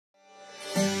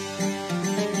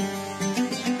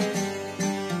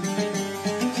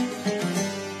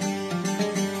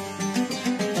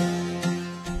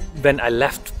when I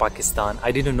left Pakistan,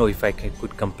 I didn't know if I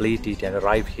could complete it and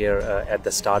arrive here at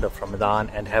the start of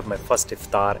Ramadan and have my first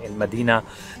iftar in Medina,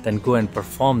 then go and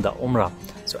perform the Umrah.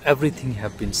 So everything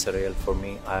have been surreal for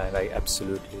me, and I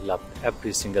absolutely loved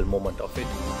every single moment of it.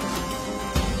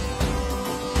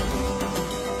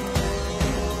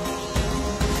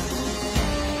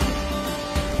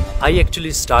 I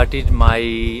actually started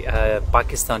my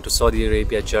Pakistan to Saudi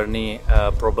Arabia journey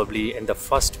probably in the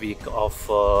first week of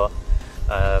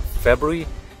February,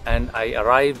 and I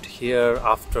arrived here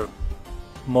after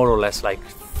more or less like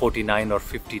 49 or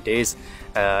 50 days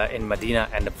in Medina,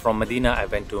 and from Medina I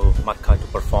went to Makkah to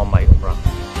perform my Umrah.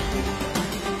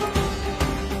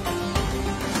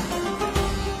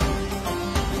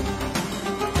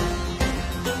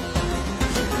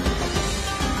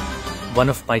 One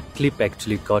of my clip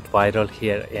actually got viral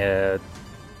here,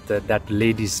 that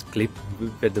lady's clip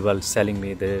where they were selling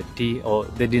me the tea, or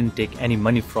they didn't take any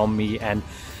money from me, and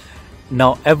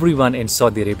now everyone in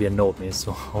Saudi Arabia know me.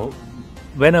 So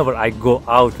whenever I go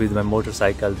out with my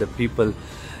motorcycle, the people,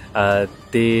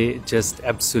 they just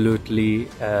absolutely,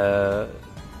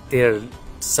 their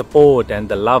support and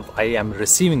the love I am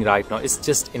receiving right now is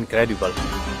just incredible.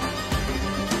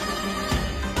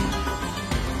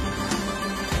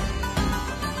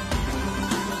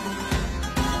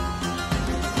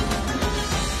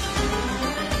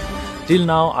 Till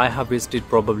now I have visited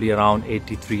probably around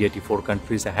 83-84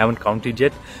 countries. I haven't counted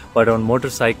yet, but on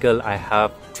motorcycle I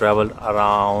have traveled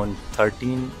around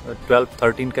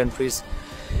 12-13 countries.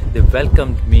 They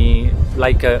welcomed me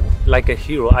like a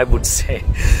hero, I would say,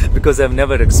 because I've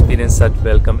never experienced such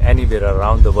welcome anywhere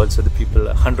around the world. So the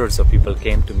people, hundreds of people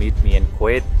came to meet me in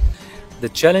Kuwait. The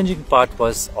challenging part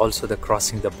was also the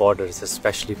crossing the borders,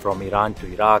 especially from Iran to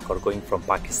Iraq or going from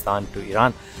Pakistan to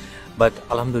Iran. But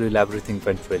Alhamdulillah, everything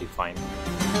went really fine.